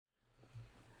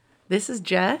This is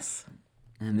Jess.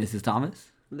 And this is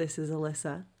Thomas. This is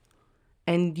Alyssa.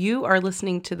 And you are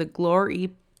listening to the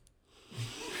Glory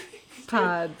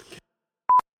Pod.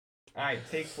 All right,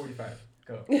 take 45.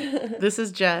 Go. This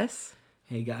is Jess.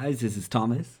 Hey guys, this is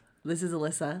Thomas. This is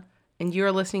Alyssa. And you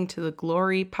are listening to the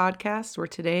Glory Podcast, where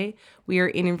today we are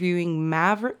interviewing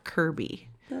Maverick Kirby.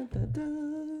 Dun, dun,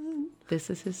 dun. This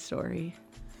is his story.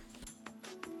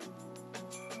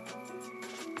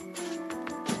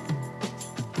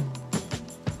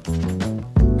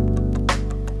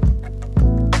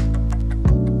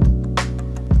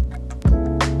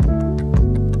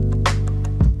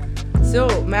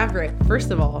 So, Maverick,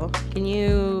 first of all, can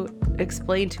you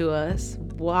explain to us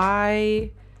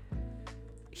why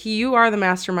you are the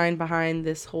mastermind behind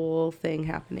this whole thing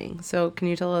happening? So, can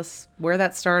you tell us where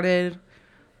that started,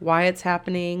 why it's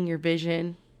happening, your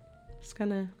vision? Just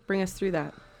kind of bring us through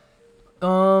that.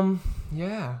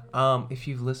 Yeah. If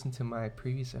you've listened to my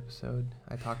previous episode,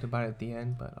 I talked about it at the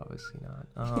end, but obviously not.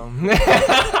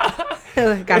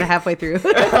 Got it halfway through.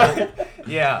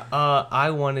 Yeah. I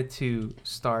wanted to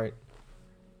start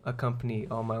a company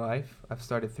all my life. I've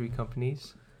started 3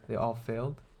 companies. They all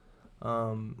failed.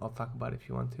 I'll talk about it if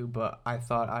you want to, but I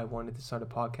thought I wanted to start a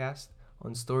podcast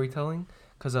on storytelling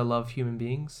because I love human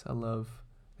beings. I love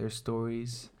their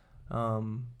stories.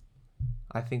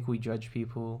 I think we judge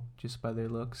people just by their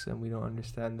looks, and we don't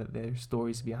understand that there's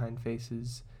stories behind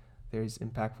faces. There's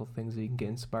impactful things that you can get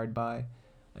inspired by.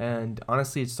 And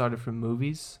honestly, it started from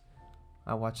movies.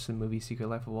 I watched the movie Secret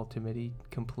Life of Walter Mitty.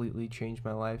 Completely changed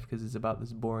my life because it's about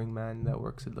this boring man that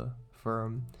works at the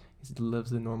firm. He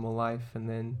lives a normal life, and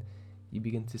then you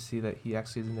begin to see that he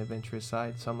actually has an adventurous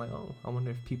side. So I'm like, oh, I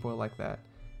wonder if people are like that.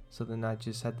 So then I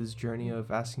just had this journey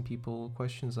of asking people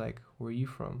questions like, where are you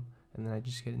from? And then I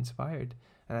just get inspired.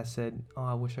 And I said, oh,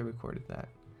 I wish I recorded that.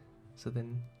 So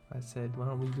then I said, why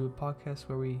don't we do a podcast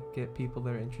where we get people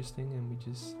that are interesting and we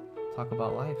just talk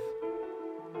about life.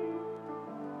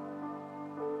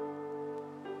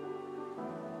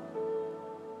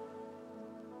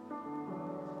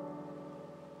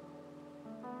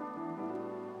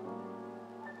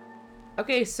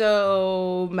 Okay,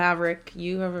 so Maverick,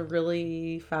 you have a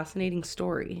really fascinating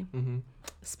story,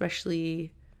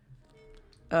 especially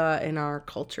in our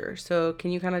culture. So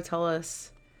can you kind of tell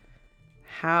us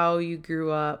how you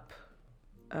grew up,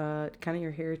 kind of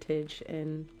your heritage,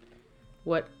 and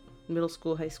what middle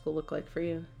school, high school looked like for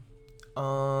you? Do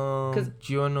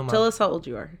you want to know Tell us how old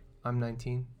you are. I'm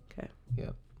 19. Okay.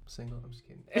 Yep. Single. I'm just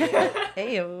kidding.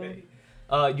 Hey. You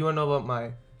want to know about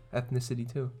my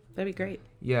ethnicity too? That'd be great.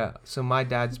 Yeah. So my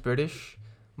dad's British.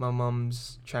 My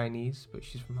mom's Chinese, but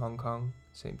she's from Hong Kong.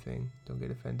 Same thing. Don't get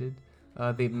offended.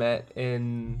 They met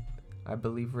in, I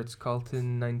believe,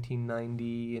 Ritz-Carlton,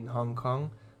 1990 in Hong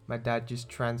Kong. My dad just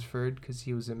transferred because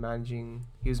he was managing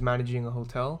a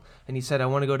hotel, and he said, I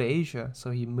want to go to Asia.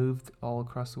 So he moved all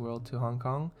across the world to Hong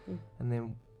Kong, and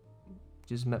then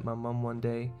just met my mom one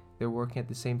day. They're working at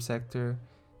the same sector.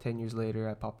 10 years later,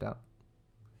 I popped out.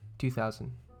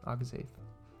 2000, August 8th.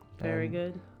 Very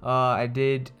good. I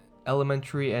did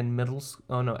elementary and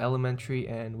elementary,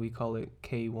 and we call it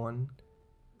K1.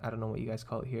 I don't know what you guys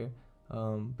call it here.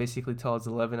 Basically, till I was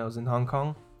 11, I was in Hong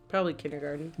Kong. Probably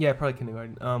kindergarten. Yeah, probably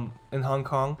kindergarten. In Hong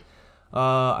Kong,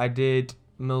 I did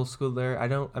middle school there.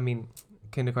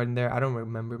 Kindergarten there. I don't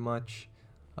remember much.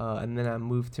 And then I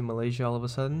moved to Malaysia all of a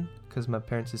sudden because my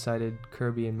parents decided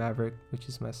Kirby and Maverick, which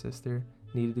is my sister,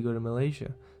 needed to go to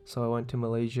Malaysia. So I went to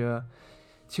Malaysia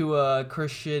to a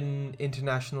Christian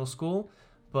international school,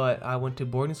 but I went to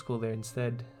boarding school there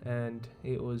instead, and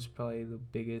it was probably the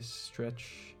biggest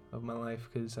stretch of my life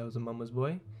because I was a mama's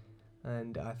boy,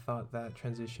 and I thought that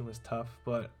transition was tough,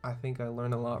 but I think I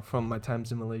learned a lot from my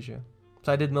times in Malaysia.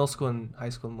 So I did middle school and high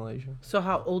school in Malaysia. So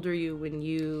how old are you when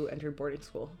you entered boarding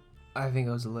school? I think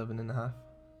I was 11 and a half.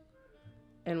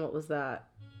 And what was that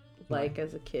like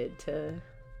as a kid to...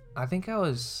 I think it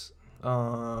was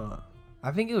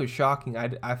shocking.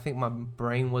 I think my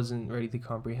brain wasn't ready to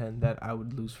comprehend that I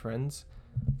would lose friends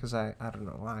because I don't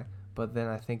know why. But then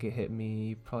I think it hit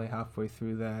me probably halfway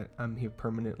through that I'm here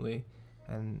permanently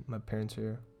and my parents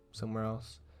are somewhere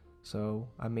else. So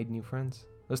I made new friends.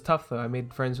 It was tough though. I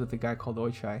made friends with a guy called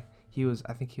Oichai.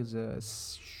 I think he was a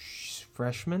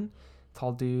freshman,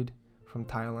 tall dude from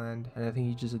Thailand. And I think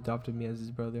he just adopted me as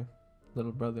his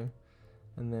little brother.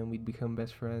 And then we'd become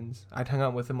best friends. I'd hung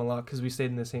out with him a lot because we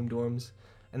stayed in the same dorms.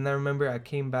 And I remember I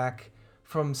came back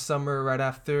from summer right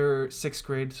after 6th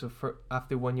grade, so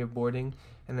after 1 year boarding.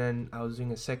 And then I was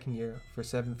doing a second year for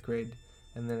 7th grade.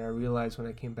 And then I realized when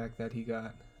I came back that he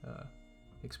got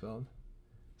expelled.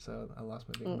 So I lost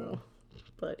my big bro.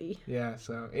 Buddy. Yeah,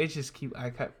 so it just I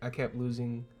kept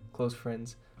losing close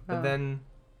friends. But Oh. then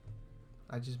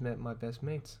I just met my best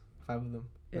mates, 5 of them.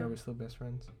 Yeah. Yeah, we're still best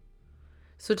friends.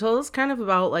 So tell us kind of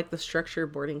about like the structure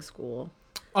of boarding school.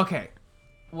 Okay,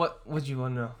 what would you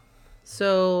want to know?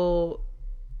 So,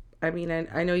 I mean,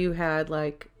 I know you had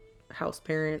like house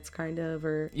parents kind of,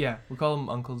 or Yeah, we call them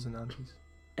uncles and aunties.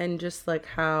 and just like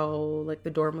how like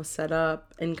the dorm was set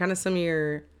up and kind of some of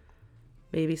your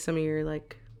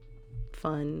like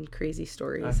fun crazy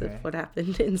stories Okay. of what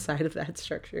happened inside of that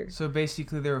structure. So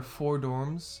basically, there were 4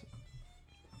 dorms.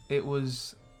 It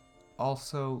was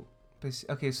also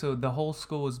okay. So the whole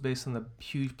school was based on the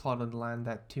huge plot of land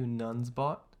that 2 nuns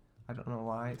bought. I don't know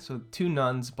why. So 2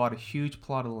 nuns bought a huge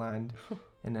plot of land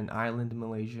in an island in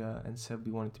Malaysia and said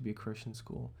we wanted to be a Christian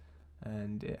school,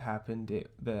 and it happened.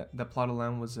 The plot of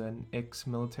land was an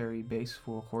ex-military base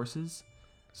for horses,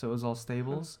 so it was all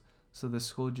stables. So the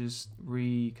school just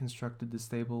reconstructed the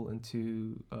stable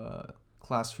into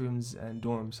classrooms and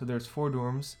dorms. So there's 4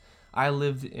 dorms. I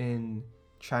lived in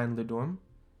Chandler dorm.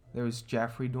 There was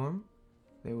Jaffrey dorm.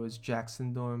 There was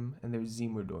Jackson dorm, and there was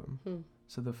Zemer dorm.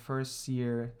 So the first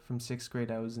year from 6th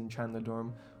grade, I was in Chandler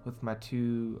dorm with my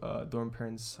 2 dorm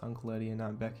parents, Uncle Eddie and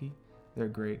Aunt Becky. They're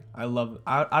great. I love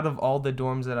out of all the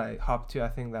dorms that I hopped to, I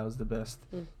think that was the best,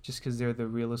 just because they're the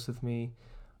realest with me.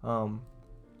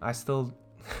 I still,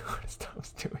 what is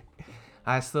Thomas doing?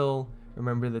 I still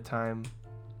remember the time.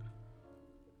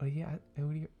 Oh yeah,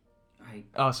 what do you?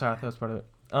 Oh sorry, I thought it was part of it.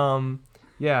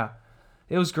 Yeah,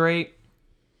 it was great.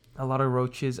 A lot of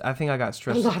roaches. I think I got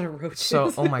stressed. A lot of roaches.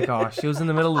 So, oh my gosh, it was in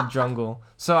the middle of the jungle.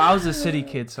 So I was a city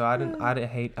kid, so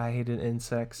I hated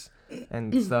insects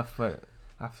and stuff. But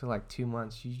after like 2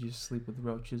 months, you just sleep with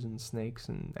roaches and snakes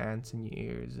and ants in your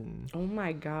ears and Oh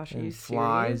my gosh, are you and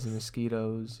flies serious? and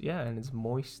mosquitoes. Yeah, and it's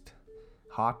moist,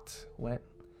 hot, wet,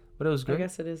 but it was great. I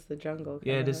guess it is the jungle.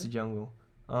 Yeah, it kinda. is the jungle.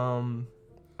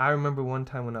 I remember one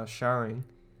time when I was showering,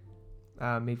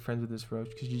 I made friends with this roach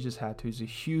because you just had to. It's a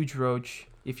huge roach.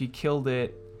 If you killed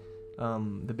it,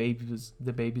 the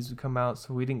babies would come out.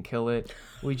 So we didn't kill it.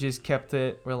 We just kept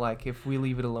it. We're like, if we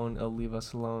leave it alone, it'll leave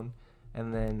us alone.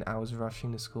 And then I was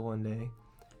rushing to school one day,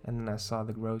 and then I saw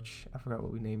the roach. I forgot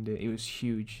what we named it. It was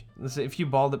huge. Listen, if you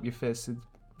balled up your fist, it's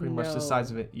pretty much the size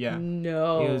of it. Yeah.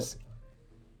 No. It was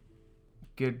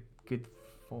good.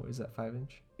 Is that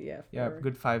 5-inch? Yeah. Yeah,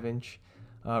 good 5-inch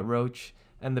roach,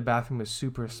 and the bathroom was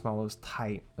super small. It was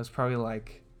tight. It was probably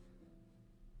like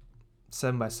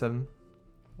 7 by 7.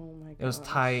 Oh my god. It was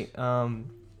tight.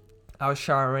 I was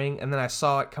showering, and then I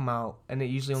saw it come out, and it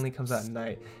usually only comes out at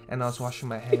night. And I was washing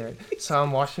my hair, so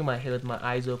I'm washing my hair with my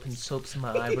eyes open, soap's in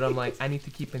my eye. But I'm like, I need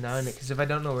to keep an eye on it because if I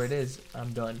don't know where it is,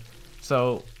 I'm done.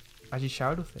 So I just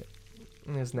showered with it,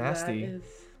 and it was nasty. That is...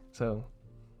 So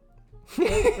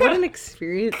What an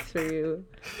experience for you.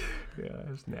 yeah, it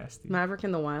was nasty. Maverick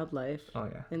and the wildlife Oh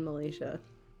yeah. in Malaysia.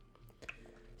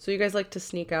 So you guys like to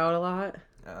sneak out a lot?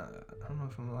 I don't know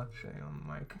if I'm allowed to say on the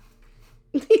mic.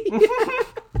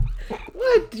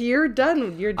 What? You're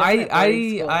done. You're done. at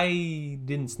boarding school. I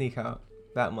didn't sneak out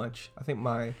that much. I think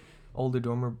my older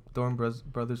dorm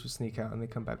brothers would sneak out and they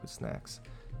come back with snacks,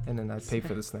 and then I'd pay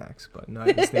for the snacks. But no, I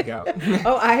didn't sneak out.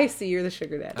 Oh, I see. You're the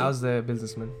sugar daddy. I was the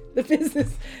businessman. The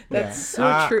business. That's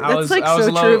Yeah. so true. I That's was- like I was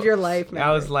so low- true of your life, man.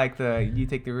 I was like you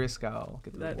take the risk, I'll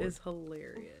get the That reward. is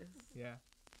hilarious. Yeah.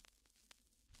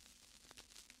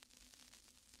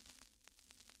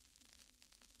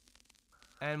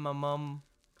 And my mom,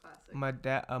 Classic. my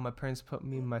dad, my parents put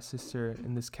me and my sister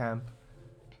in this camp.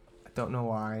 I don't know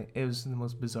why. It was the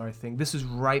most bizarre thing. This was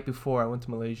right before I went to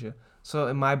Malaysia. So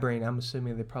in my brain, I'm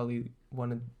assuming they probably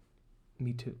wanted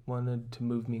to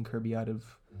move me and Kirby out of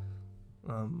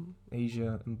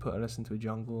Asia and put us into a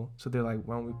jungle. So they're like,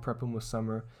 why don't we prep them with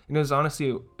summer? And it was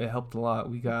honestly, it helped a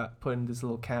lot. We got put in this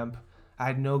little camp. I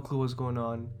had no clue what was going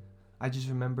on. I just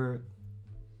remember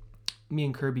me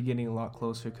and Kirby getting a lot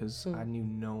closer because I knew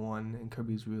no one, and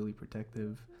Kirby's really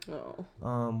protective.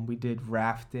 Oh. We did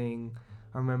rafting.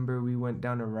 I remember we went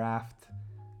down a raft,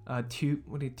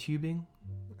 tubing?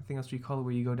 I think that's what you call it,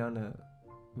 where you go down a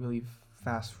really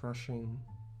fast rushing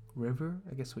river,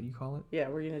 I guess what you call it. Yeah,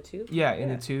 were you in a tube? Yeah,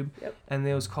 in a tube. Yep. And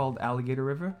it was called Alligator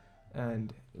River.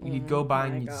 And you'd go by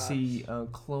and you'd see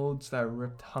clothes that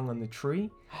were hung on the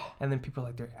tree. And then people are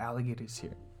like, there are alligators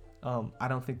here. I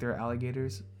don't think there are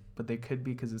alligators, but they could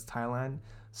be because it's Thailand.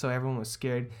 So everyone was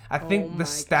scared. I think the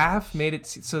staff made it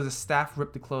so the staff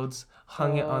ripped the clothes,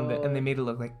 hung it on and they made it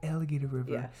look like Alligator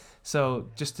River. Yes. So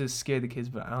just to scare the kids,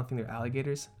 but I don't think they're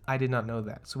alligators. I did not know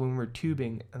that. So when we were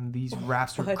tubing and these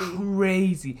rafts were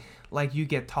crazy, like you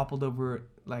get toppled over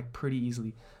like pretty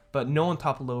easily. But no one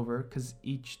toppled over because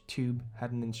each tube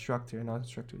had an instructor, and our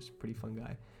instructor was a pretty fun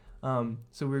guy. So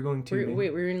we were going tubing.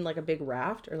 Wait, we were in like a big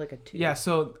raft or like a tube? Yeah,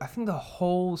 so I think the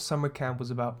whole summer camp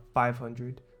was about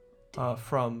 500,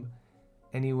 from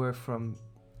anywhere from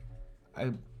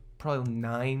probably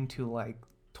 9 to like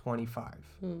 25,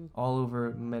 all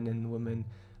over men and women.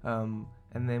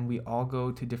 And then we all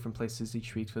go to different places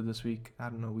each week. So this week, I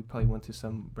don't know, we probably went to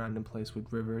some random place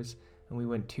with rivers, and we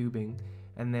went tubing.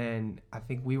 And then I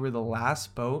think we were the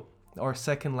last boat or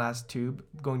second last tube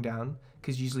going down,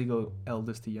 because usually go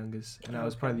eldest to youngest, and I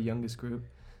was part of the youngest group.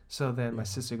 So then my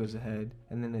sister goes ahead,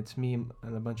 and then it's me and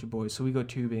a bunch of boys. So we go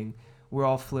tubing. We're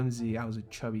all flimsy. I was a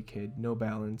chubby kid, no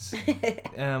balance.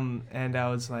 And I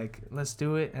was like, let's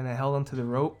do it. And I held onto the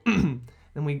rope. Then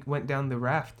we went down the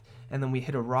raft, and then we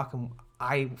hit a rock, and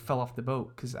I fell off the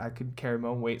boat because I couldn't carry my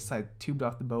own weight. So I tubed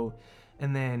off the boat,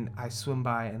 and then I swim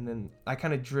by, and then I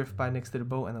kind of drift by next to the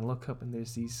boat, and I look up, and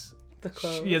there's these... The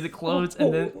clothes. Yeah, the clothes.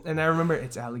 And I remember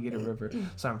it's Alligator River.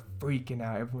 So I'm freaking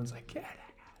out. Everyone's like, yeah.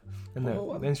 And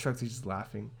the instructor's just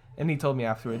laughing. And he told me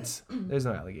afterwards, there's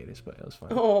no alligators, but it was fun.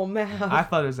 Oh, man. I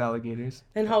thought it was alligators.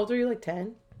 And how old were you, like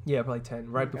 10? Yeah, probably 10.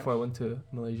 Right before I went to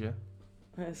Malaysia.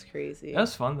 That's crazy. That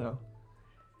was fun, though.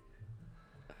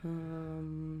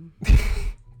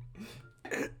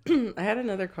 I had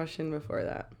another question before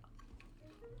that.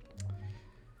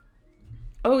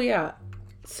 Oh, yeah.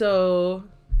 So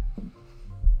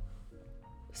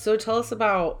tell us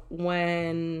about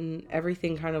when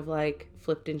everything kind of like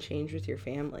flipped and changed with your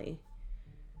family,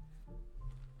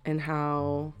 and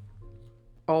how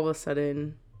all of a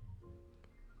sudden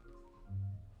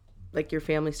like your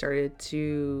family started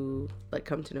to like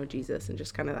come to know Jesus, and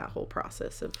just kind of that whole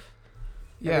process of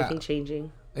everything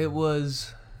changing. It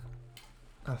was,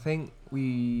 I think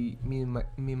me and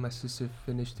my sister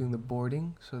finished doing the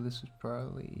boarding, so this was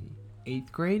probably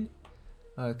 8th grade.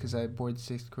 Because I boarded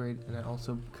 6th grade, and I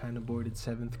also kind of boarded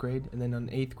 7th grade. And then on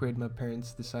 8th grade, my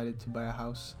parents decided to buy a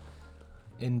house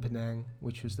in Penang,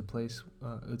 which was the place.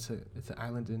 It's an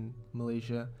island in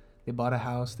Malaysia. They bought a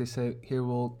house. They said, "Here,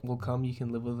 we'll come. You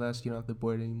can live with us. You don't have to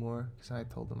board anymore." Because I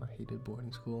told them I hated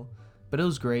boarding school, but it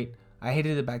was great. I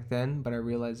hated it back then, but I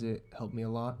realized it helped me a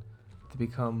lot to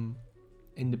become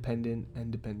independent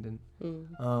and dependent.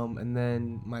 And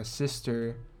then my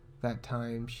sister, that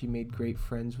time, she made great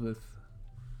friends with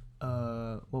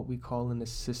what we call an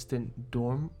assistant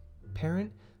dorm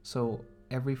parent. So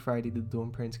every Friday the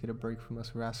dorm parents get a break from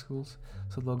us rascals,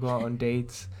 so they'll go out on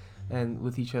dates and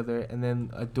with each other, and then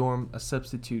a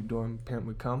substitute dorm parent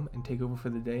would come and take over for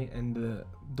the day. And the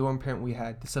dorm parent we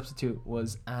had, the substitute,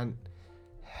 was Aunt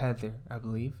Heather, I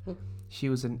believe. She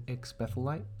was an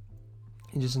ex-Bethelite,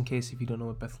 and just in case if you don't know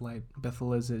what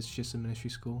Bethel is, it's just a ministry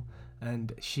school.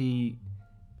 And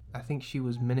I think she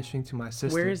was ministering to my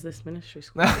sister. Where is this ministry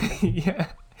school?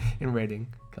 Yeah, in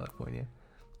Redding, California.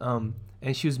 And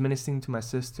she was ministering to my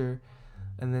sister,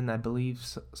 and then I believe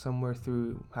somewhere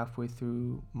halfway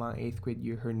through my 8th grade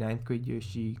year, her 9th grade year,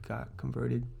 she got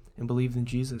converted and believed in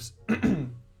Jesus.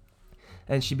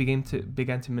 And she began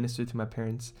to minister to my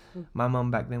parents. My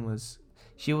mom back then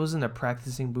she wasn't a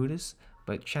practicing Buddhist,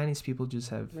 but Chinese people just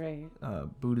have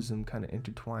Buddhism kind of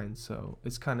intertwined, so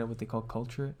it's kind of what they call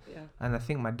culture. Yeah. And I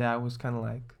think my dad was kind of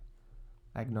like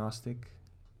agnostic.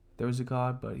 There was a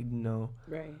God, but he didn't know.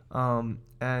 Right.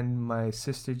 And my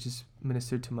sister just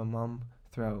ministered to my mom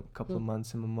throughout a couple of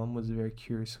months, and my mom was a very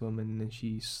curious woman, and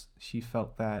she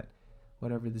felt that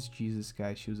whatever this Jesus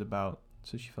guy she was about,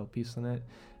 so she felt peace on it,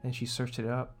 and she searched it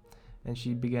up, and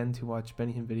she began to watch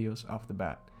Benny Hinn videos off the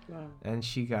bat. Wow. And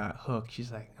she got hooked.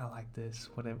 She's like, I like this.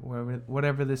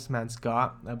 Whatever this man's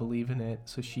got, I believe in it.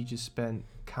 So she just spent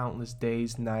countless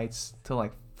days, nights, till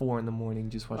like 4 a.m.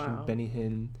 just watching Benny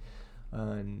Hinn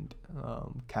and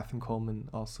Catherine Coleman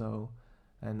also,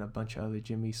 and a bunch of other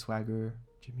Jimmy Swagger.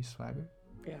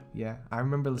 Yeah. I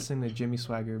remember listening to Jimmy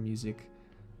Swagger music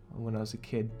when I was a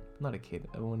kid. Not a kid,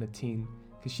 when a teen,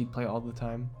 because she'd play all the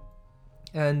time.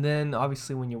 And then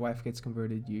obviously when your wife gets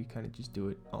converted, you kind of just do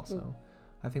it also.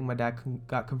 I think my dad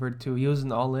got converted too. He was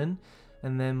an all-in,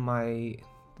 and then my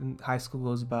high school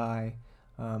goes by,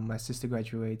 my sister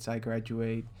graduates, I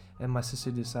graduate, and my sister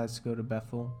decides to go to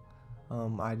Bethel.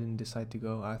 I didn't decide to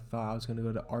go. I thought I was going to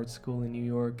go to art school in New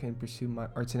York and pursue my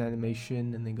arts and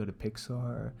animation, and then go to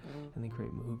Pixar, and then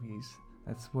create movies.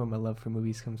 That's where my love for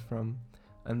movies comes from.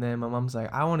 And then my mom's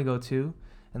like, I want to go too.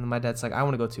 And then my dad's like, I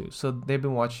want to go too. So they've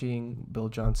been watching Bill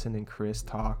Johnson and Chris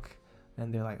talk,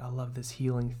 and they're like, I love this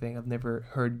healing thing. I've never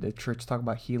heard the church talk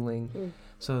about healing.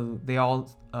 So they all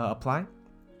apply.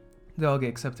 They all get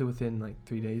accepted within like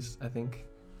 3 days, I think.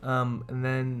 And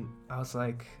then I was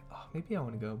like, oh, maybe I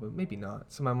want to go, but maybe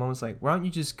not. So my mom was like, why don't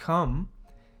you just come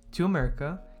to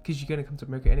America, because you're gonna come to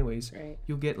America anyways. Right.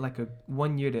 You'll get like a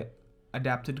 1 year to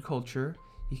adapt to the culture.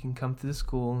 You can come to the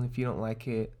school, and if you don't like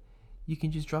it, you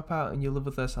can just drop out and you live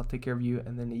with us. I'll take care of you.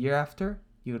 And then a year after,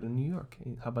 you go to New York.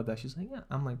 And how about that? She's like, yeah.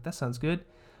 I'm like, that sounds good.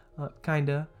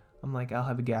 Kinda. I'm like, I'll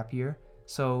have a gap year.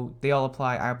 So they all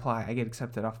apply. I apply. I get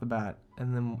accepted off the bat.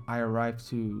 And then I arrive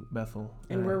to Bethel.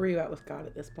 And where were you at with God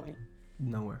at this point?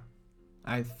 Nowhere.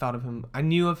 I thought of him. I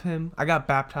knew of him. I got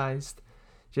baptized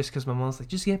just because my mom was like,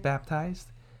 just get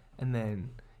baptized. And then,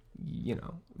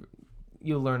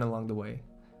 you'll learn along the way.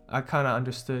 I kind of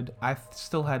understood. I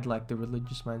still had like the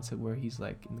religious mindset where he's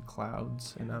like in the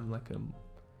clouds and I'm like a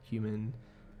human.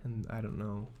 And I don't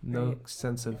know, no Right.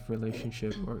 sense of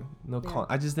relationship or no. Yeah.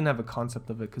 I just didn't have a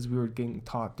concept of it because we were getting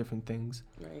taught different things.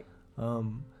 Right.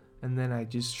 And then I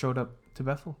just showed up to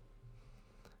Bethel,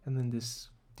 and then this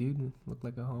dude looked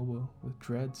like a hobo with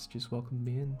dreads just welcomed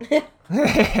me in.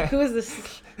 Who is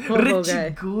this hobo guy?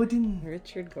 Richard Gordon.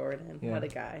 Richard Gordon. Yeah. What a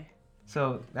guy.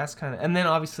 So that's kind of, and then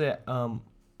obviously,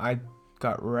 I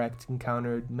got wrecked,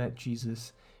 met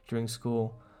Jesus during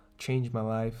school, changed my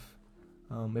life.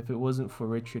 If it wasn't for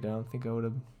Richard, I don't think I would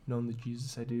have known the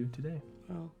Jesus I do today.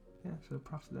 Oh. Yeah, so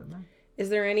props to that man. Is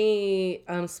there any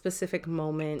specific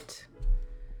moment,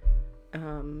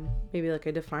 maybe like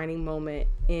a defining moment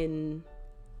in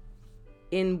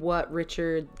what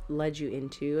Richard led you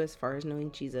into as far as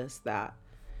knowing Jesus that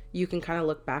you can kind of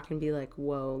look back and be like,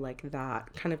 whoa, like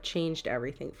that kind of changed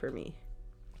everything for me?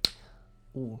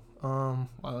 Ooh, wow,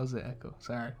 that was an echo.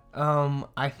 Sorry.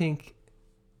 I think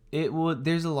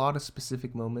there's a lot of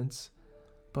specific moments,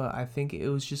 but I think it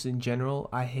was just in general,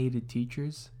 I hated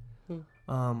teachers.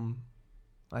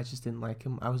 I just didn't like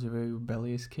him. I was a very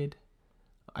rebellious kid.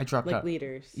 I dropped out. Like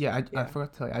leaders. Yeah, I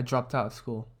forgot to tell you. I dropped out of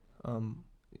school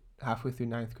halfway through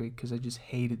 9th grade because I just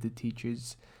hated the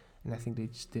teachers, and I think they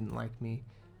just didn't like me.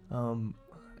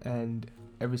 And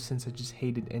ever since, I just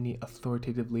hated any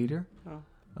authoritative leader. Oh.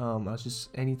 I was just,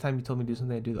 anytime you told me to do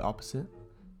something, I'd do the opposite,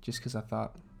 just because I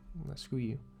thought, screw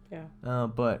you. Yeah.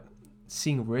 But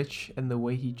seeing Rich and the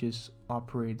way he just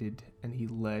operated and he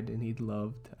led and he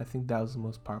loved, I think that was the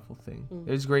most powerful thing.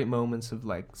 There's great moments of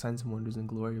like signs and wonders and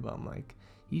glory, but I'm like,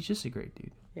 he's just a great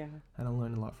dude. Yeah. And I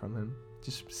learned a lot from him,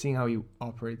 just seeing how he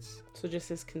operates. So just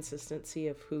his consistency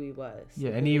of who he was.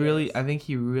 Yeah, who and he really, is. I think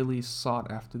he really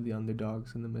sought after the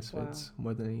underdogs and the misfits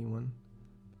more than anyone.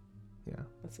 Yeah.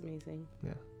 That's amazing.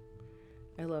 Yeah.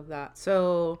 I love that.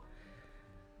 So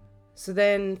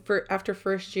then after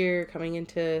first year, coming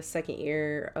into second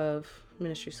year of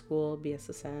ministry school,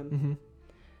 BSSM.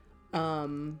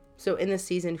 So in this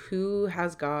season, who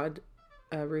has God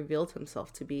revealed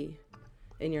himself to be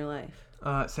in your life?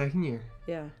 Second year.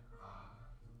 Yeah.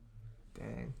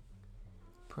 Dang.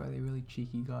 Probably really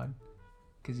cheeky God.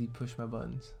 Because he pushed my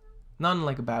buttons. Not in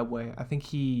like a bad way. I think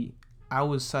I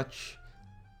was such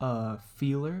a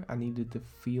feeler. I needed to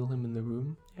feel him in the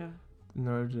room. Yeah. In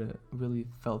order to really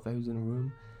felt that he was in the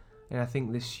room. And I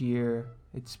think this year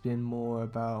it's been more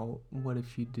about what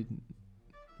if you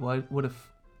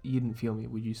if you didn't feel me?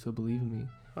 Would you still believe in me?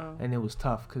 Wow. And it was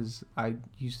tough because I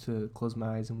used to close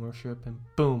my eyes and worship and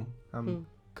boom, I'm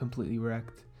completely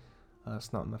wrecked.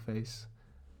 Snot in my face.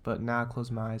 But now I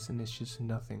close my eyes and it's just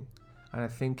nothing. And I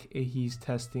think he's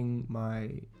testing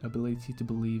my ability to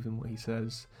believe in what he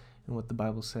says and what the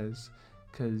Bible says.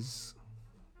 Because,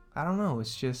 I don't know,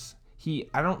 it's just,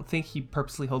 I don't think he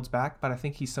purposely holds back, but I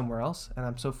think he's somewhere else. And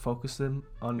I'm so focused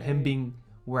on him being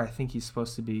where I think he's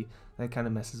supposed to be, that kind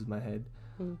of messes with my head.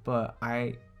 But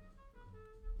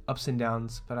ups and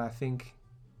downs, but I think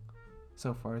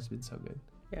so far it's been so good.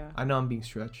 Yeah. I know I'm being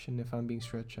stretched, and if I'm being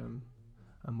stretched, I'm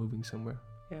moving somewhere.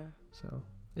 Yeah. So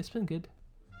it's been good.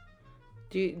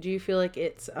 Do you feel like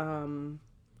it's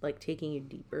like taking you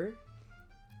deeper?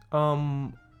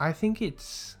 I think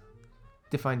it's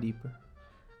defined deeper.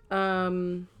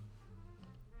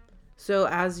 So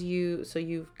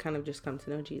you've kind of just come to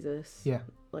know Jesus. Yeah.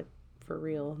 Like for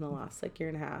real in the last like year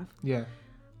and a half. Yeah.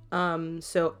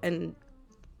 So and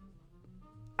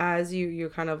as you're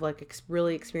kind of like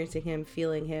really experiencing him,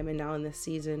 feeling him, and now in this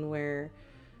season where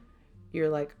you're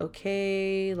like,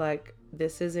 okay, like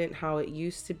this isn't how it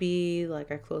used to be.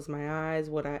 Like I close my eyes,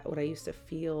 what I used to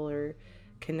feel or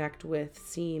connect with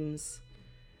seems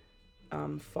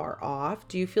far off.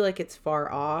 Do you feel like it's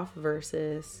far off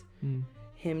versus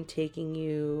him taking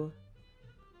you,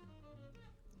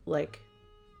 like,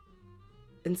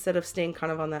 instead of staying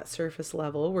kind of on that surface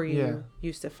level where you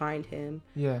used to find him?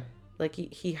 Yeah. Like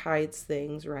he hides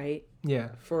things, right? Yeah.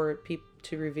 For people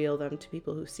to reveal them to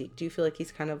people who seek. Do you feel like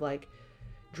he's kind of like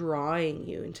drawing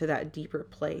you into that deeper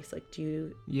place? Like, do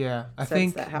you? Yeah, I sense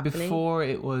think that happening? before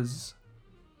it was,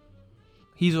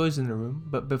 He's always in the room,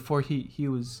 but before he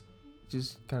was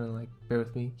just kind of like, bear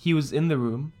with me. He was in the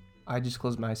room. I just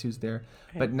closed my eyes. He was there.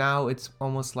 Okay. But now it's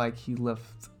almost like he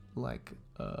left like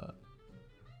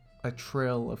a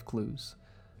trail of clues.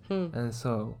 And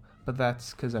so, but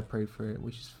that's because I prayed for it,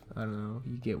 which is, I don't know,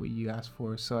 you get what you ask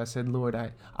for. So I said, Lord,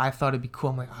 I thought it'd be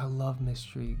cool. I'm like, I love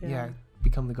mystery. Yeah,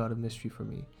 become the God of mystery for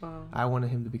me. Wow. I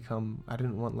wanted him to become, I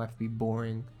didn't want life to be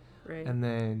boring. Right. And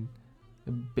then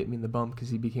it bit me in the bum because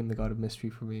he became the God of mystery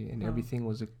for me. And everything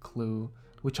was a clue,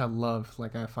 which I love.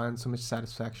 Like, I find so much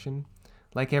satisfaction.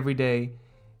 Like, every day,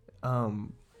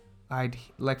 I'd,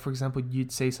 like, for example,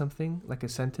 you'd say something, like a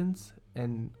sentence,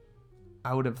 and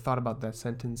I would have thought about that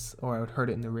sentence, or I would heard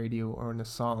it in the radio or in a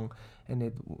song,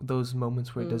 and those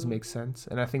moments where it doesn't make sense.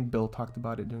 And I think Bill talked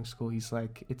about it during school. He's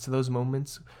like, it's those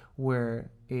moments where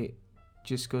it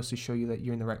just goes to show you that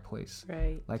you're in the right place.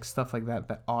 Right. Like stuff like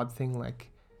that odd thing,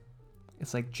 like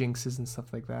it's like jinxes and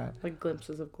stuff like that. Like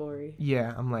glimpses of glory.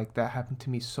 Yeah, I'm like, that happened to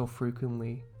me so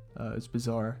frequently. It's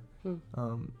bizarre.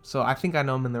 So I think I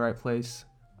know I'm in the right place.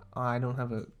 I don't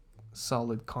have a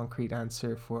solid concrete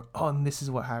answer for, and this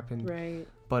is what happened. Right.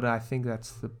 But I think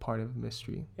that's the part of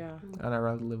mystery. Yeah. And I'd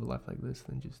rather live a life like this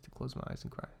than just to close my eyes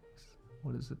and cry.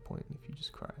 What is the point if you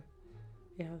just cry?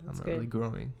 Yeah, I'm that's not good. really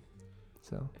growing.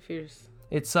 So If you're just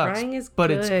it sucks, crying is but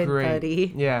good, it's great.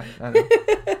 buddy. Yeah, I know.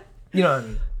 You know what I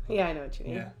mean? Yeah, I know what you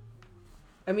mean. Yeah.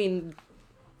 I mean,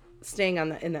 staying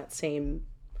on in that same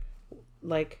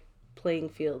like playing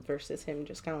field versus him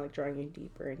just kind of like drawing you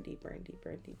deeper and deeper and deeper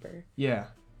and deeper. Yeah.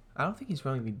 I don't think he's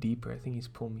drawing me deeper. I think he's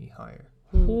pulling me higher.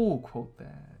 Ooh, quote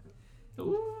that.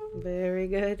 Ooh. Very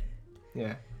good.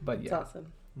 Yeah, but It's yeah.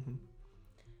 awesome. Mm-hmm.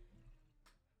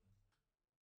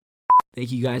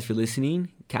 Thank you guys for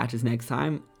listening. Catch us next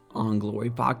time on Glory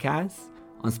Podcasts,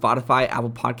 on Spotify, Apple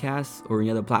Podcasts, or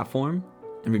any other platform.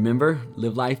 And remember,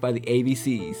 live life by the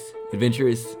ABCs: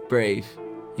 adventurous, brave,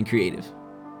 and creative.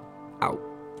 Out.